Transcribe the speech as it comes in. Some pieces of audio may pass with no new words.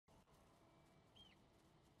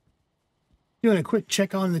Doing a quick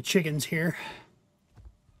check on the chickens here.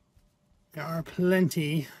 There are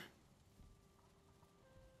plenty.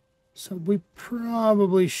 So we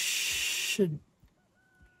probably should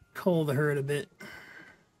cull the herd a bit.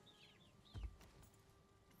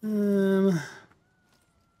 I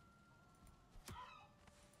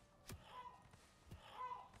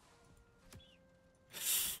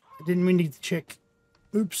didn't mean to get the chick.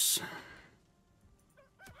 Oops.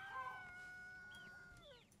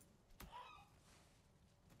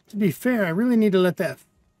 To be fair, I really need to let that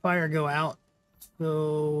fire go out.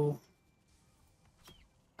 So,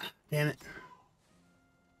 damn it.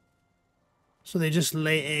 So they just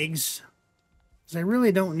lay eggs. Because I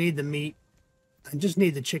really don't need the meat. I just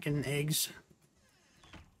need the chicken eggs.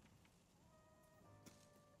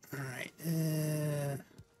 Alright.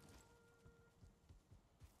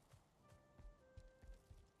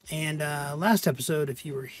 And last episode, if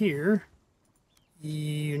you were here,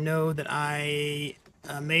 you know that I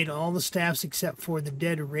made all the staffs except for the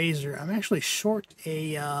dead razor. I'm actually short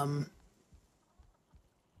a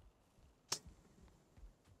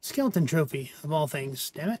skeleton trophy, of all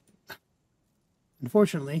things. Damn it.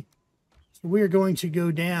 Unfortunately. So we are going to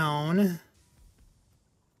go down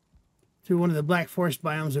through one of the Black Forest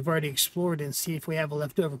biomes we've already explored and see if we have a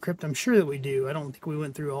leftover crypt. I'm sure that we do. I don't think we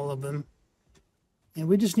went through all of them. And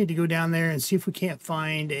we just need to go down there and see if we can't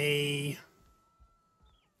find a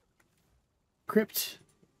crypt.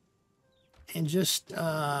 And just,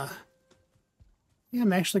 yeah,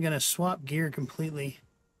 I'm actually going to swap gear completely,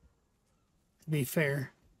 to be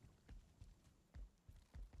fair.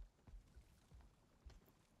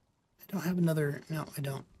 I don't have another, no, I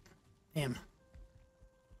don't. Damn.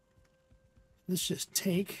 Let's just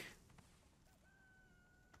take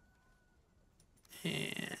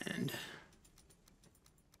and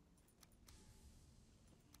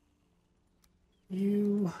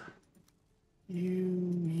you.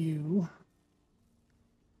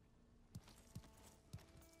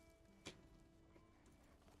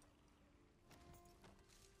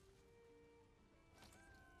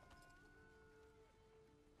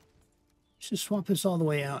 Let's just swap this all the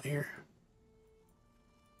way out here.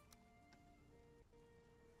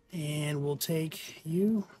 And we'll take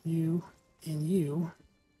you, and you.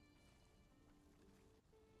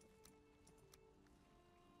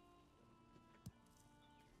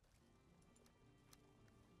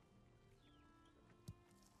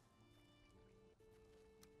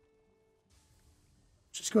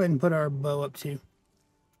 Just go ahead and put our bow up too. If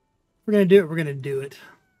we're going to do it, we're going to do it.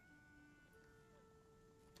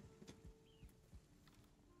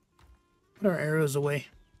 Put our arrows away.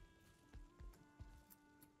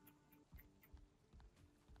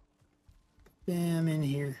 Put them in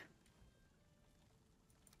here.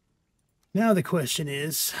 Now the question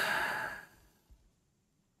is,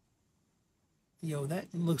 yo, that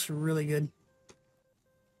looks really good.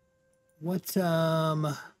 What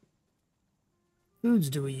foods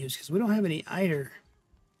do we use? Because we don't have any either.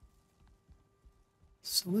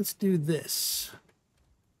 So let's do this.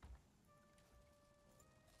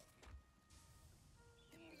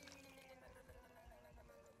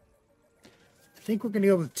 I think we're going to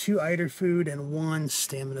go with 2 eider food and 1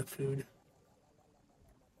 stamina food.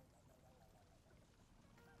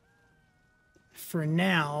 For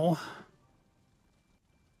now,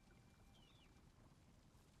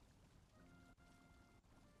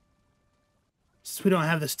 since we don't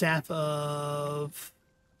have the staff of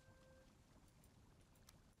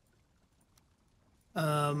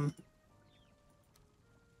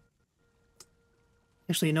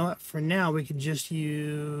actually, you know what? For now, we could just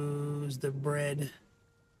use the bread.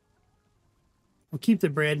 We'll keep the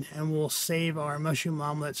bread, and we'll save our mushroom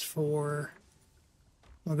omelets for...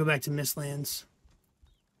 We'll go back to Mistlands.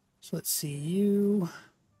 So let's see.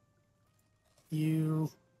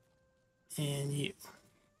 You, and you.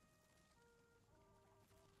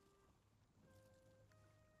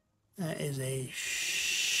 That is a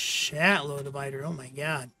shatload of eider. Oh, my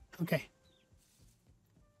God. Okay.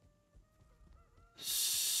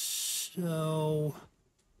 So,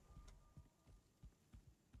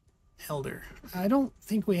 Elder. I don't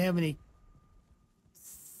think we have anything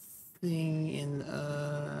in,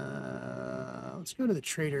 let's go to the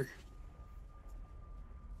trader.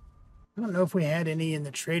 I don't know if we had any in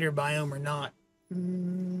the trader biome or not.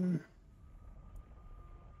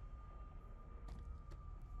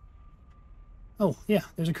 Oh, yeah,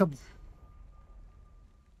 there's a couple.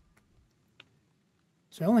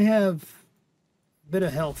 So I only have a bit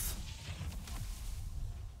of health.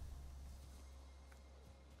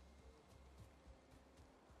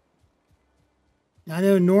 I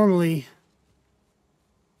know normally,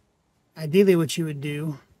 ideally what you would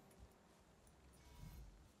do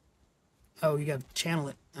Oh, you got to channel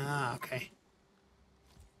it. Ah, okay.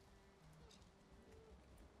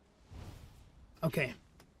 Okay.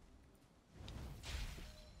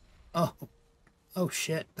 Oh. Oh,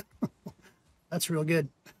 shit. That's real good.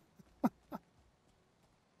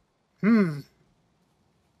 Hmm.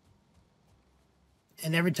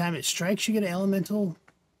 And every time it strikes, you get an elemental.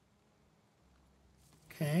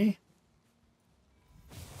 Okay.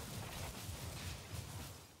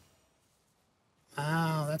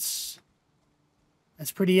 Wow, that's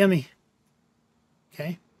pretty yummy.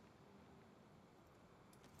 Okay.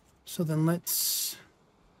 So then let's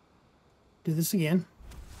do this again.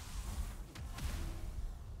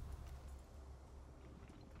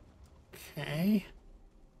 Okay.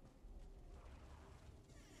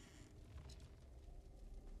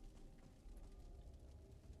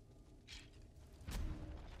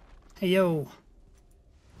 Hey, yo.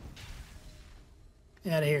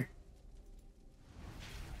 Get out of here.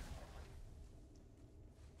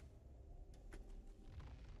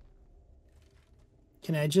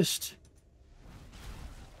 Can I just...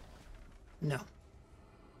 No.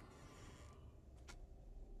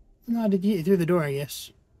 No, to get through the door, I guess.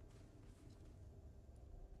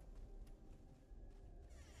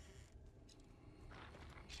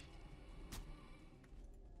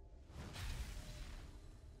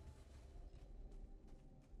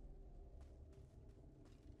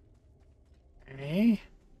 Okay.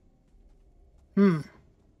 Hmm.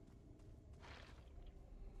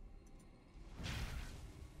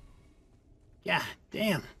 Yeah,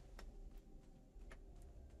 damn.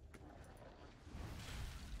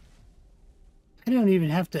 I don't even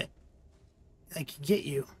have to, like, get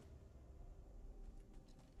you.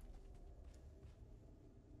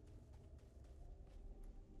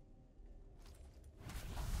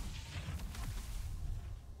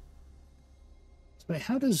 So wait,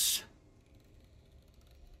 how does...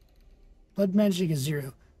 Blood magic is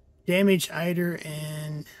 0. Damage either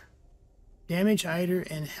and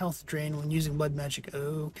health drain when using blood magic.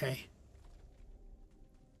 Okay.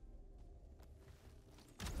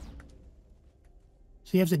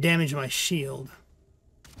 So you have to damage my shield.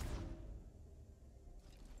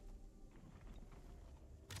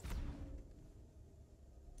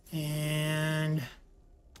 And...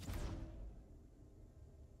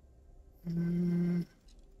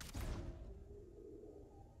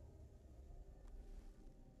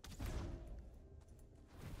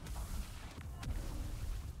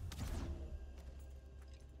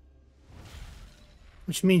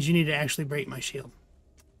 which means you need to actually break my shield.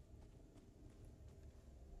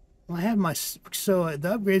 Well, I have my... So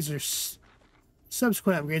the upgrades are...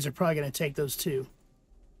 Subsequent upgrades are probably going to take those too.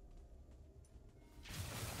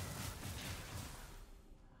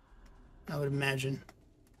 I would imagine.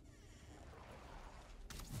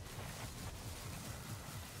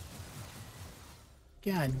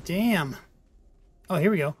 God damn. Oh,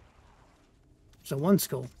 here we go. So 1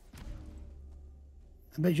 skull.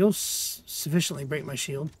 I bet you'll sufficiently break my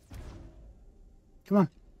shield. Come on.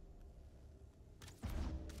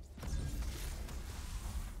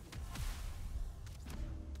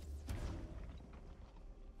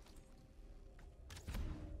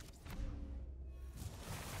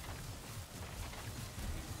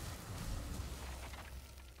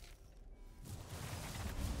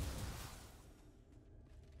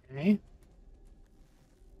 Okay.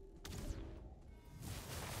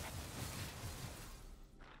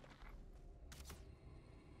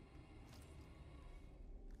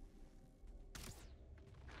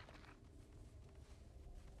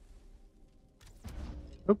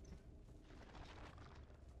 Oop.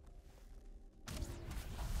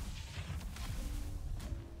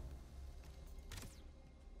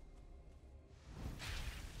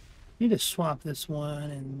 Need to swap this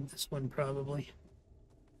one and this one probably.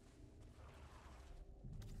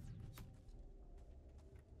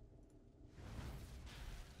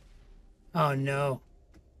 Oh no.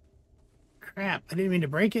 Crap, I didn't mean to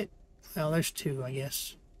break it. Well, there's 2, I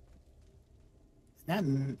guess. That,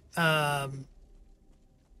 not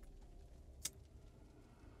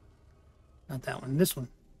that one, this one.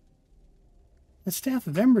 The Staff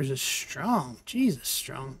of Embers is strong. Jesus,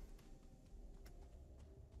 strong.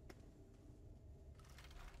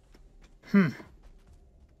 Hmm.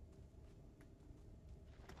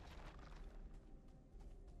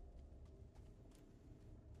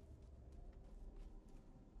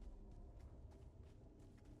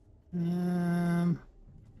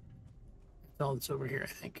 That's all that's over here, I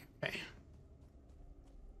think. Okay.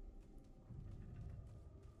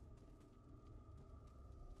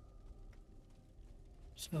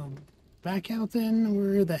 So, back out then.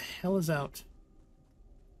 Where the hell is out?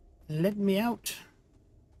 Let me out.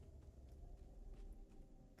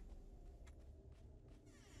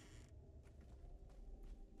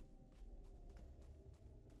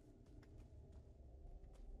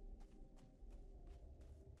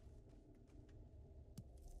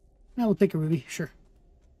 I will take a ruby, sure.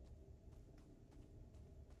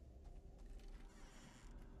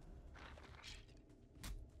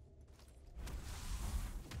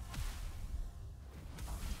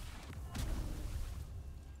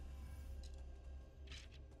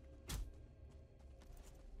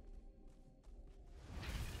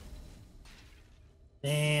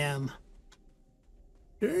 Damn.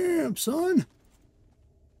 Damn, son.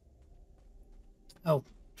 Oh.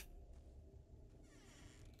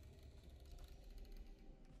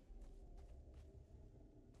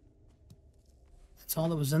 That's all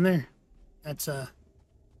that was in there. That's a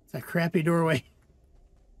crappy doorway.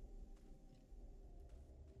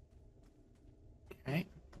 Okay.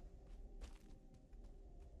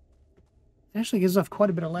 It actually gives off quite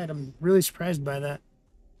a bit of light. I'm really surprised by that.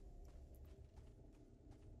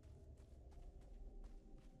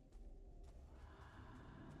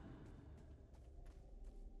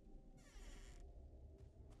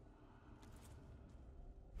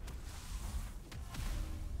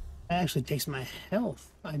 That actually takes my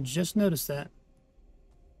health. I just noticed that.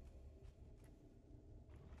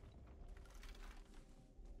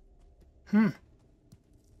 Hmm.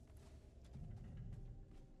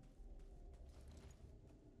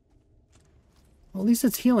 Well, at least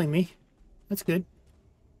it's healing me. That's good.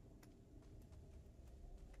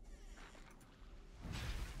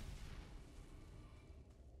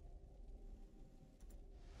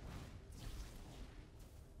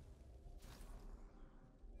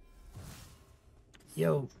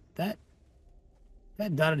 Yo, that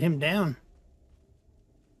dotted him down.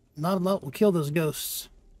 Not a lot will kill those ghosts.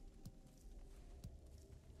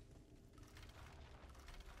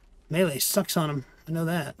 Melee sucks on him. I know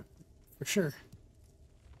that. For sure.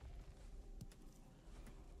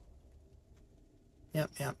 Yep.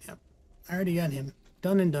 I already got him.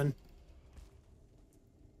 Done and done.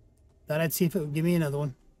 Thought I'd see if it would give me another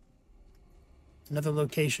one. Another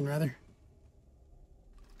location, rather.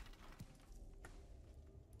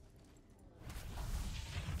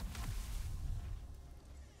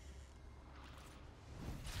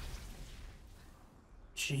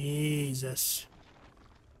 Jesus.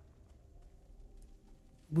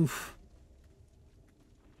 Oof.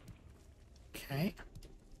 Okay.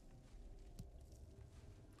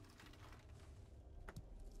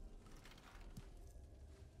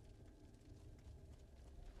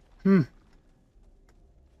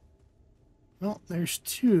 Well, there's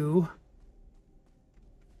 2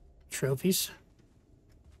 trophies.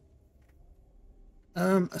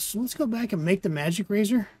 So let's go back and make the magic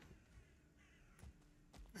razor.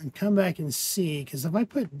 And come back and see, because if I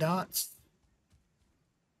put dots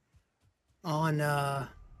on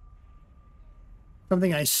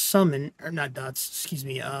something I summon, or not dots, excuse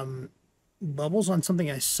me, bubbles on something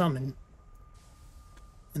I summon,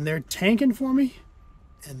 and they're tanking for me,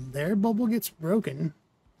 and their bubble gets broken,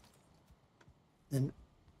 then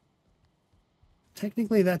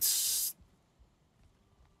technically that's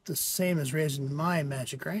the same as raising my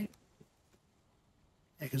magic, right?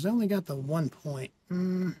 Yeah, because I only got the 1 point.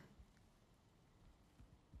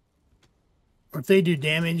 Or if they do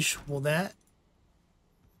damage, will that?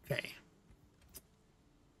 Okay.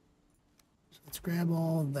 So let's grab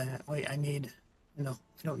all of that. Wait, I need... No,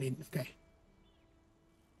 I don't need... Okay.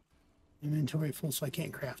 Inventory full, so I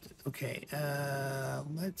can't craft it. Okay,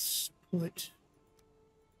 let's put...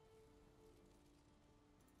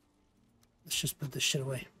 Let's just put this shit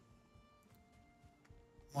away.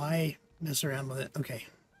 Why mess around with it? Okay.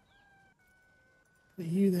 Put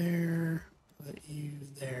you there. Put you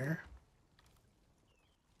there.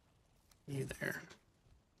 You there.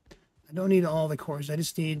 I don't need all the cores. I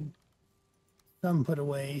just need some put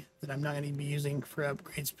away that I'm not going to be using for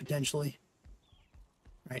upgrades potentially.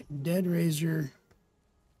 Right, dead razor.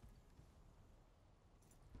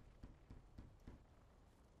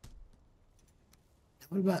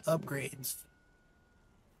 What about upgrades?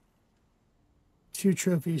 2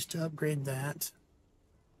 trophies to upgrade that.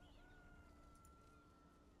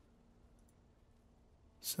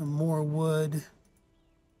 Some more wood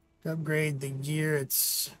to upgrade the gear.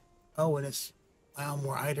 It's... Oh, and it's... Wow,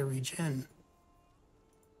 more Ida regen.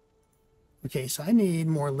 Okay, so I need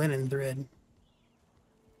more linen thread.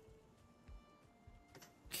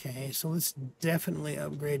 Okay, so let's definitely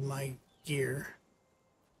upgrade my gear.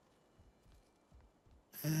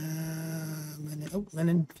 Linen, oh,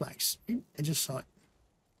 linen flax. I just saw it.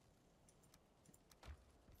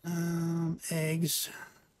 Eggs.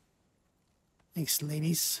 Thanks,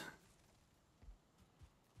 ladies.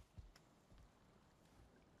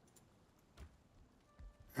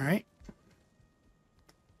 All right.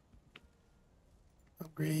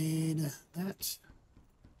 Upgrade that.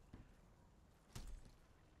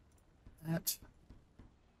 That.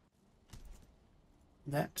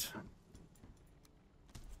 That.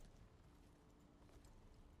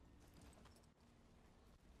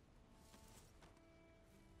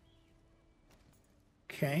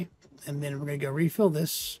 Okay, and then we're going to go refill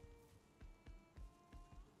this.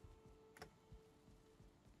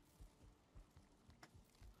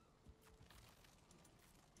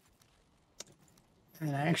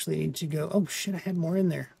 And I actually need to go... Oh, shit, I had more in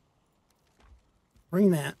there.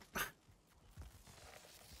 Bring that.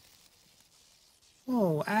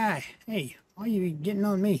 Oh, hey, why are you getting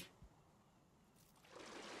on me?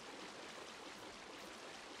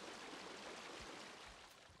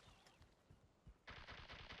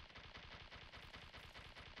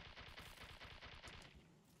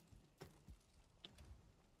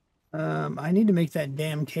 I need to make that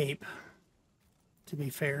damn cape, to be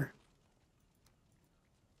fair.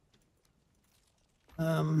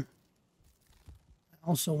 I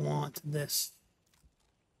also want this.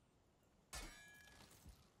 I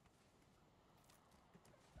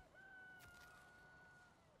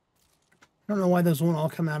don't know why those won't all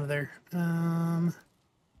come out of there.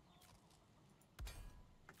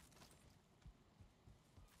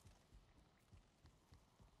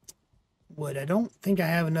 Wood. I don't think I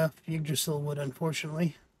have enough Yggdrasil wood,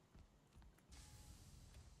 unfortunately.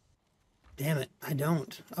 Damn it, I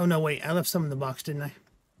don't. Oh, no, wait. I left some in the box, didn't I?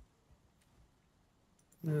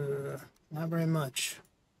 Not very much.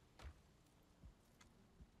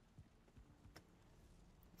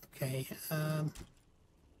 Okay,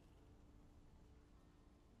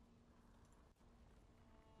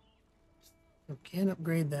 so can't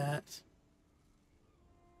upgrade that.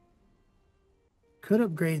 Could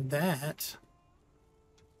upgrade that.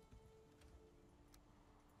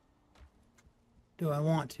 Do I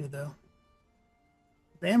want to, though?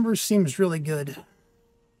 The amber seems really good.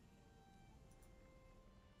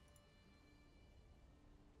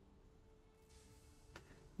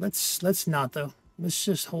 Let's not, though. Let's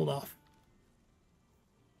just hold off.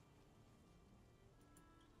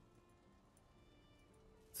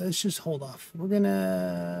 Let's just hold off. We're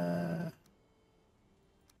gonna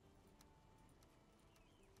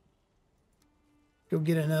go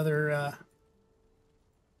get another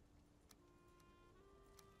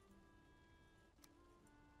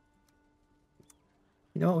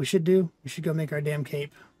you know what we should do? We should go make our damn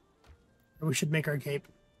cape. Or we should make our cape.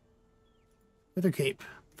 Wither cape.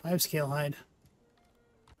 5 scale hide.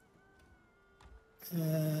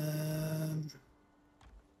 There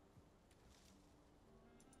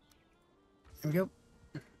we go.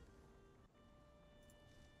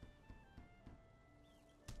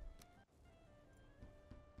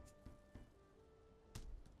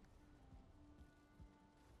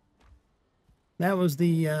 That was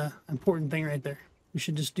the important thing right there. We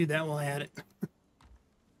should just do that while I had it.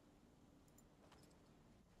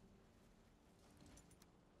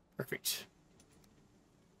 Perfect.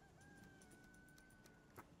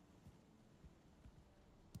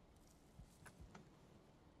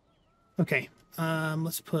 Okay,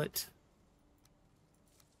 let's put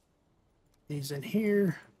these in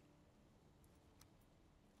here.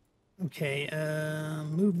 Okay,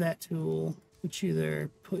 move that tool, put you there,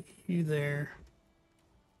 put you there.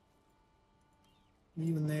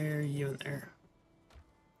 You in there, you in there.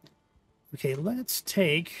 Okay, let's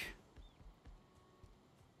take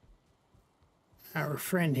our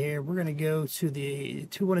friend here. We're gonna go to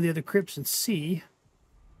one of the other crypts and see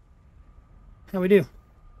how we do.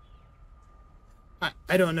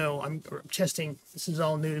 I don't know. I'm testing. This is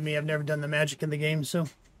all new to me. I've never done the magic in the game, so.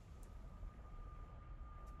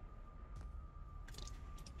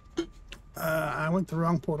 I went the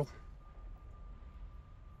wrong portal.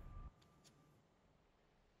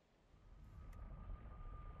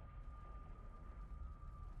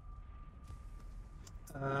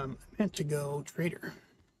 I meant to go trader.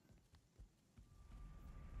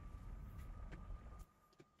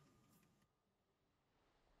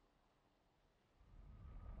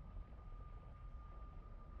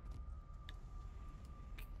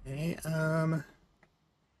 Okay, so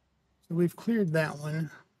we've cleared that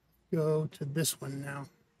one. Go to this one now.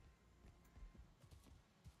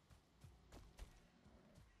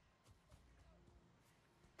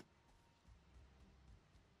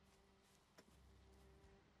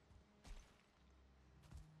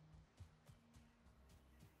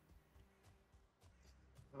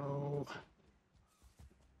 Oh.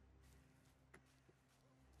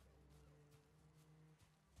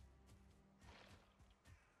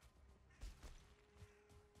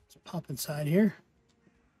 Let's pop inside here.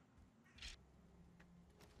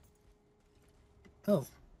 Oh.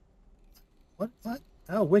 What?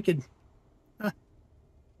 Oh, wicked. Ah.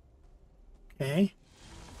 Okay.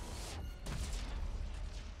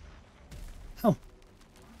 Oh.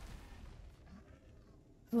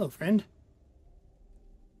 Hello, friend.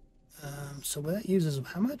 So that uses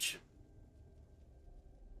how much?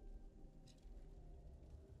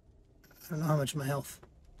 I don't know how much of my health.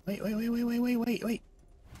 Wait.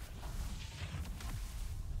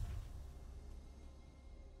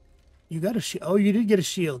 You got a shield. Oh, you did get a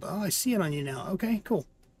shield. Oh, I see it on you now. Okay, cool.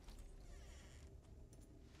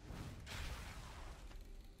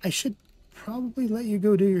 I should probably let you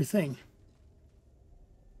go do your thing.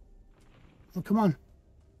 Oh, come on.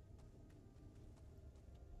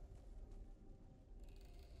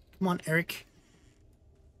 Come on, Eric.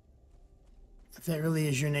 If that really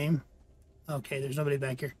is your name. Okay, there's nobody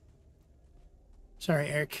back here. Sorry,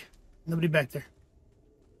 Eric. Nobody back there.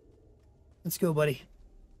 Let's go, buddy.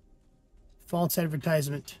 False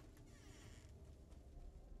advertisement.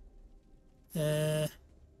 Alright,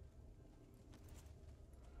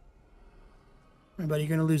 buddy, you're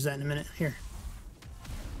gonna lose that in a minute. Here.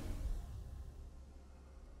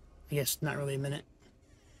 I guess not really a minute.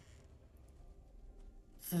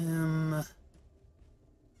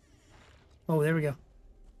 Oh, there we go.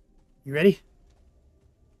 You ready?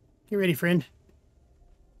 Get ready, friend.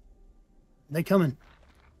 They coming.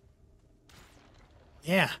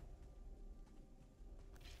 Yeah.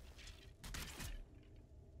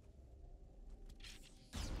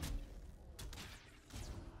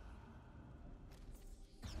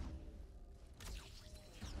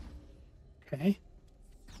 Okay.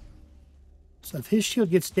 So if his shield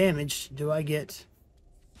gets damaged, do I get...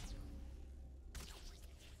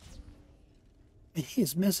 And he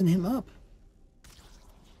is messing him up.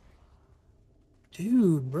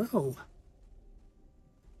 Dude, bro.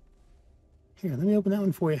 Here, let me open that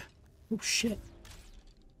one for you. Oh, shit.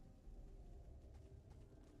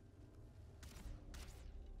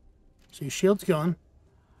 So your shield's gone.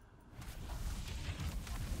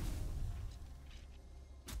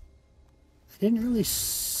 I didn't really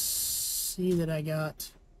see that I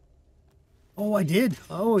got... Oh, I did.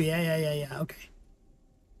 Oh, yeah. Okay.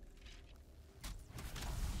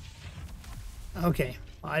 Okay.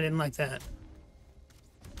 Well, I didn't like that.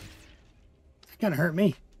 That kind of hurt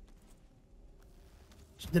me.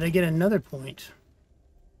 So did I get another point?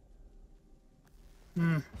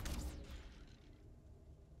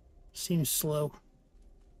 Seems slow.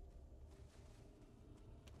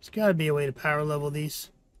 There's got to be a way to power level these.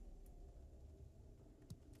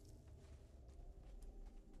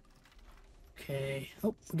 Okay.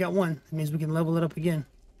 Oh, we got one. That means we can level it up again.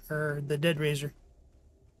 Or the Dead Razor.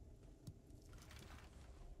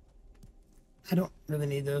 I don't really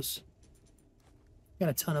need those. Got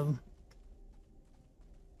a ton of them.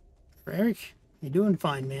 For Eric, you're doing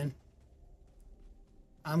fine, man.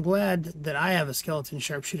 I'm glad that I have a skeleton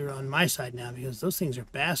sharpshooter on my side now, because those things are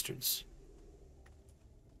bastards.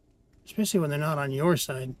 Especially when they're not on your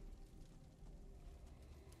side.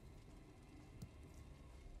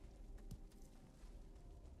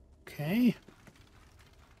 Okay.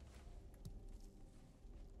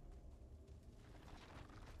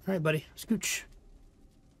 All right, buddy. Scooch.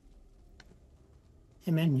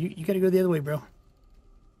 Hey, man, you got to go the other way, bro.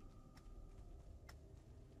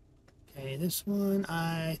 Okay, this one,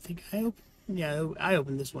 I think I opened. Yeah, I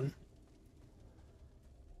opened this one.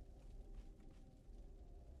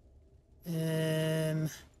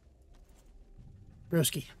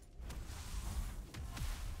 Broski.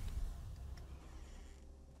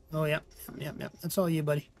 Oh, yep. That's all you,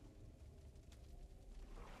 buddy.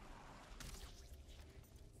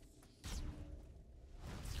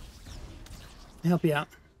 I'll help you out.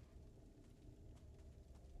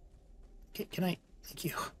 Okay, can I? Thank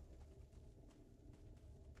you.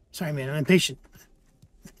 Sorry, man, I'm impatient.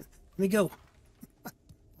 Let me go. I'll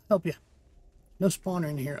help you. No spawner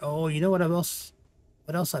in here. Oh, you know what else?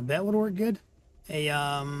 What else I bet would work good? A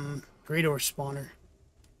great ore spawner.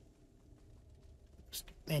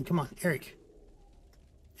 Man, come on, Eric.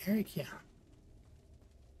 Eric, yeah.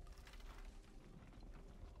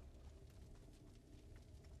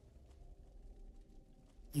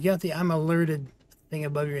 You got the I'm alerted thing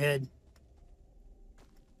above your head.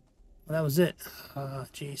 Well, that was it.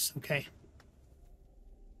 Jeez. Okay.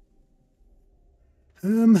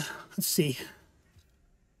 Let's see.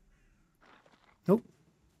 Nope.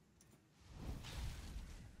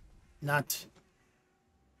 Not.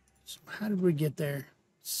 So how did we get there?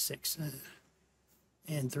 6.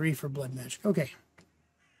 And 3 for blood magic. Okay.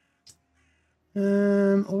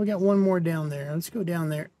 Oh, we got one more down there. Let's go down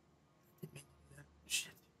there.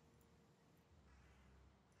 Shit.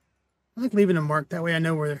 I like leaving a mark. That way I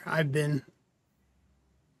know where I've been.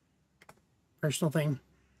 Personal thing.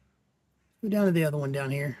 Go down to the other one down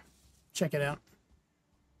here. Check it out.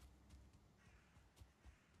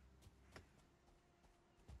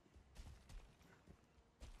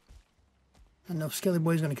 I don't know if Skelly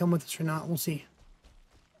Boy's going to come with us or not. We'll see.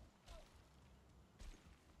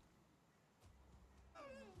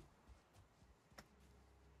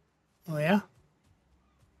 Oh, yeah?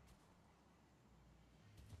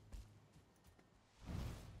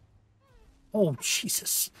 Oh,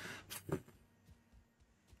 Jesus.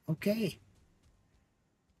 Okay.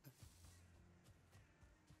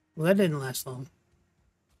 Well, that didn't last long.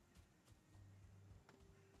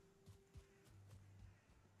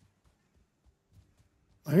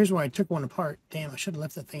 Well, here's where I took one apart. Damn, I should have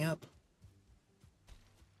left that thing up.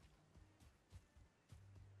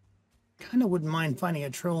 Kind of wouldn't mind finding a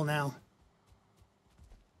troll now.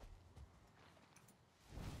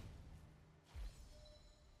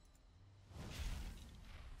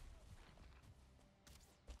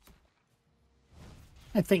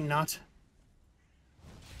 I think not.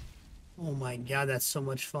 Oh my god, that's so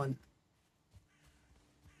much fun.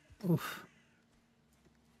 Oof.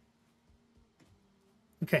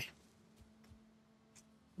 Okay.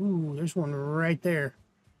 Ooh, there's one right there.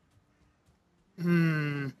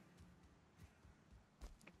 Okay,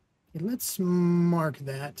 let's mark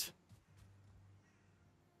that.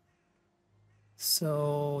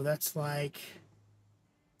 So that's like...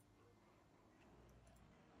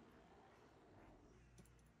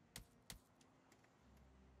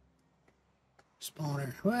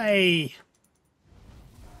 spawner. Hey!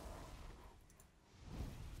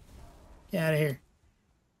 Get out of here.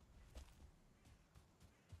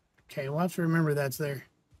 Okay, we'll have to remember that's there.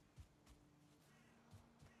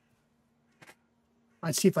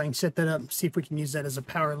 Let's see if I can set that up, see if we can use that as a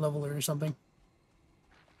power leveler or something.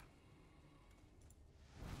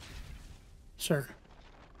 Sir.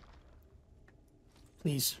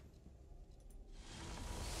 Please.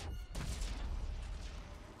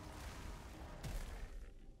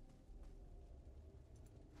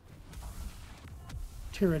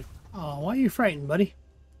 Tyranid. Oh, why are you frightened, buddy?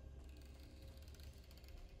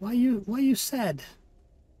 Why you sad?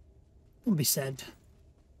 Don't be sad.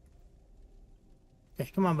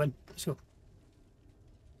 Okay, come on, bud. Let's go.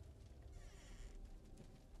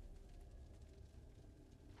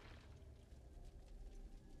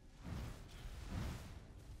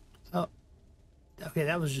 Oh. Okay,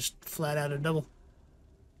 that was just flat out a double.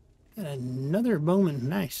 Got another bowman.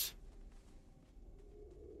 Nice.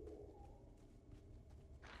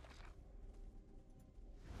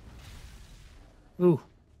 Ooh.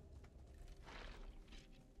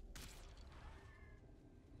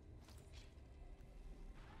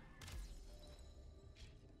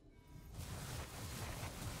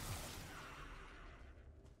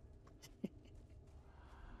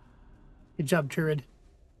 Good job, Tyranid.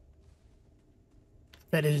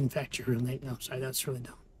 That is, in fact, your real name. No, sorry, that's really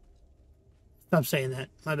dumb. Stop saying that.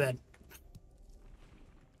 My bad.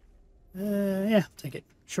 Yeah, take it.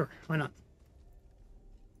 Sure, why not?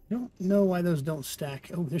 I don't know why those don't stack.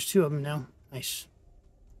 Oh, there's two of them now. Nice.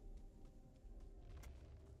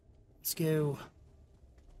 Let's go.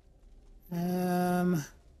 And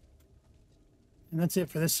that's it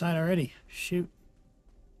for this side already. Shoot.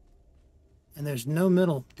 And there's no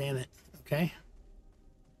middle. Damn it. Okay.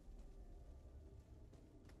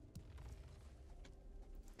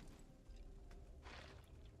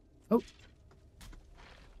 Oh.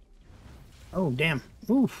 Oh, damn.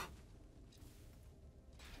 Oof.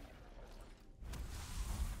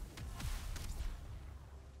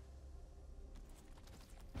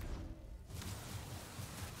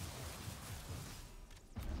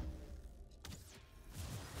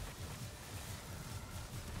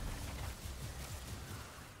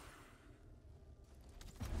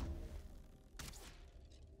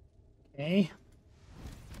 Okay.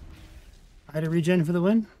 I had a regen for the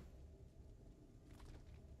win.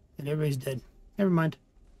 And everybody's dead. Never mind.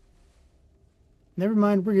 Never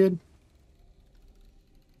mind, we're good.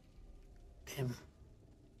 Damn.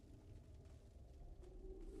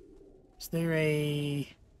 Is there a...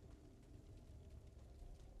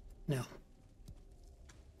 No. I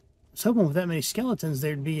was hoping with that many skeletons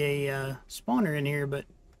there'd be a spawner in here, but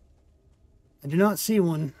I do not see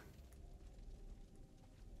one.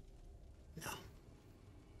 No.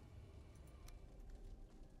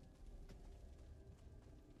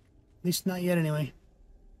 At least not yet, anyway.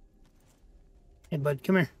 Hey, bud,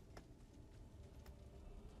 come here.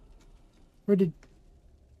 Where did...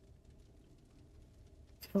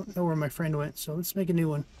 I don't know where my friend went, so let's make a new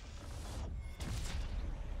one.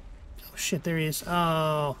 Oh, shit, there he is.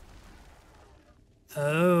 Oh.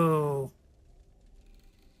 Oh.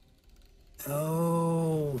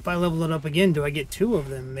 Oh. if I level it up again, do I get 2 of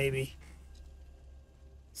them, maybe?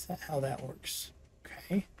 Is that how that works?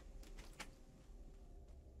 Okay.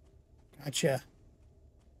 Gotcha.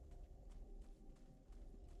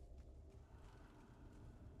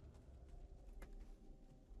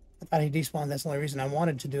 I thought he despawned. That's the only reason I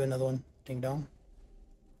wanted to do another one. Ding dong.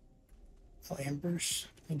 Oh, Ambers.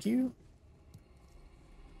 Thank you.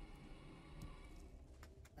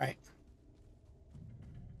 All right.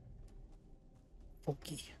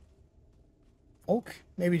 Folky. Folk?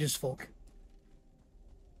 Maybe just folk.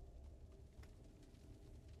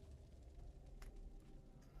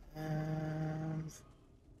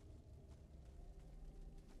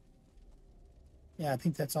 Yeah, I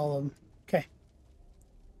think that's all of them. Okay.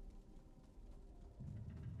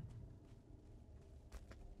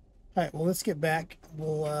 All right, well, let's get back.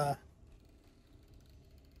 We'll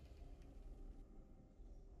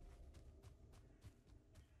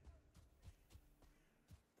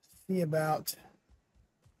see about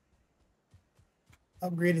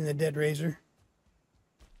upgrading the Dead Razor.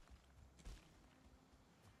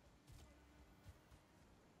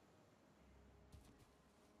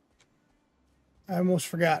 I almost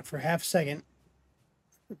forgot for half a second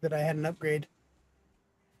that I had an upgrade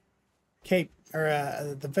cape, or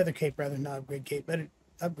the feather cape rather, not upgrade cape, but an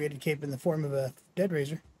upgraded cape in the form of a Dead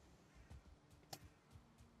Razor.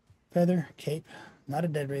 Feather cape, not a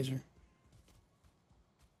Dead Razor.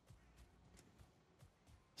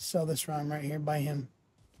 Sell this rhyme right here by him.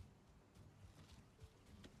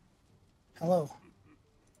 Hello.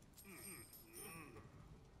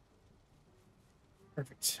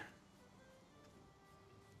 Perfect.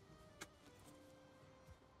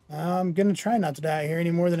 I'm going to try not to die here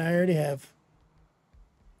any more than I already have.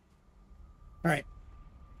 All right.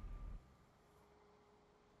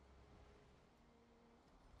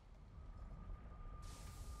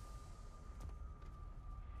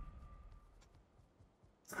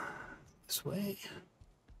 This way.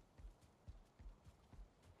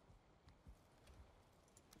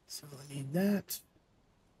 So I need that.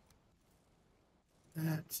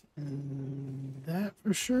 That and that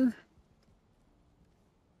for sure.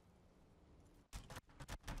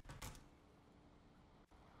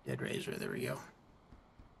 Dead Razor, there we go.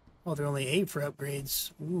 Oh, they're only 8 for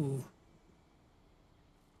upgrades. Ooh.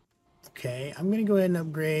 Okay, I'm going to go ahead and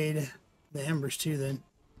upgrade the Embers too then.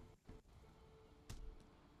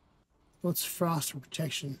 What's Frost or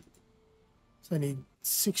Protection? So I need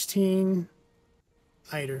 16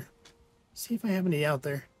 Eider. See if I have any out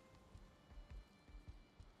there.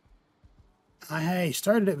 I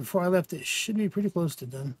started it before I left. It should be pretty close to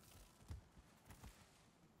done.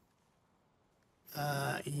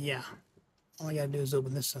 Yeah. All I gotta do is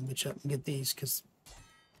open this son of a bitch up and get these, because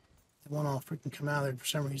they won't all freaking come out of there for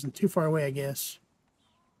some reason. Too far away, I guess.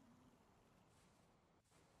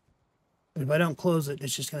 But if I don't close it,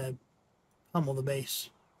 it's just gonna pummel the base.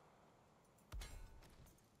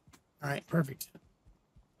 Alright, perfect.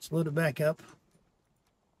 Let's load it back up.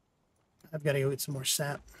 I've got to go get some more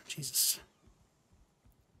sap. Jesus.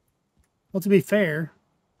 Well, to be fair,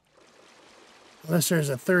 unless there's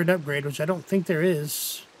a third upgrade, which I don't think there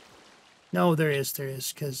is. No, there is,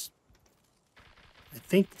 because I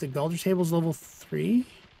think the Galder table's level 3.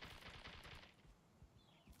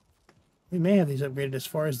 We may have these upgraded as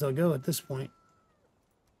far as they'll go at this point.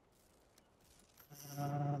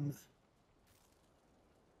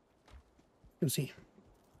 Go see.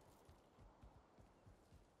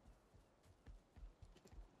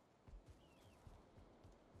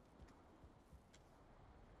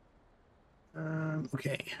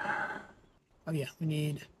 Okay. Oh yeah, we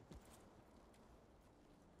need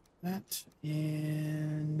that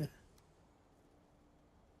and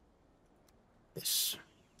this.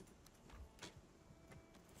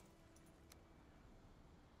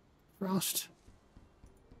 Frost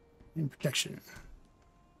and protection.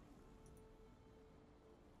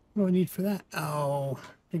 What do I need for that? Oh,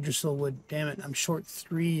 Yggdrasil wood. Damn it, I'm short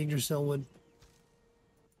 3 Yggdrasil wood.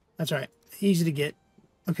 That's all right. Easy to get.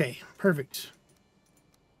 Okay, perfect.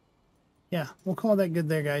 Yeah, we'll call that good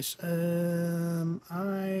there, guys.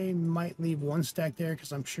 I might leave 1 stack there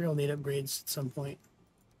because I'm sure I'll need upgrades at some point.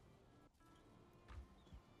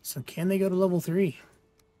 So can they go to level 3?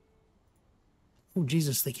 Oh,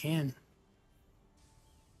 Jesus, they can.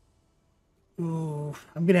 Ooh,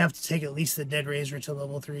 I'm going to have to take at least the Dead Razor to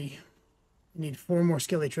level 3. I need 4 more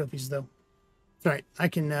Skelly trophies, though. All right, I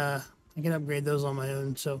can upgrade those on my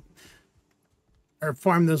own, so... Or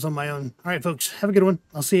farm those on my own. All right, folks, have a good one.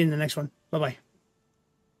 I'll see you in the next one. Bye-bye.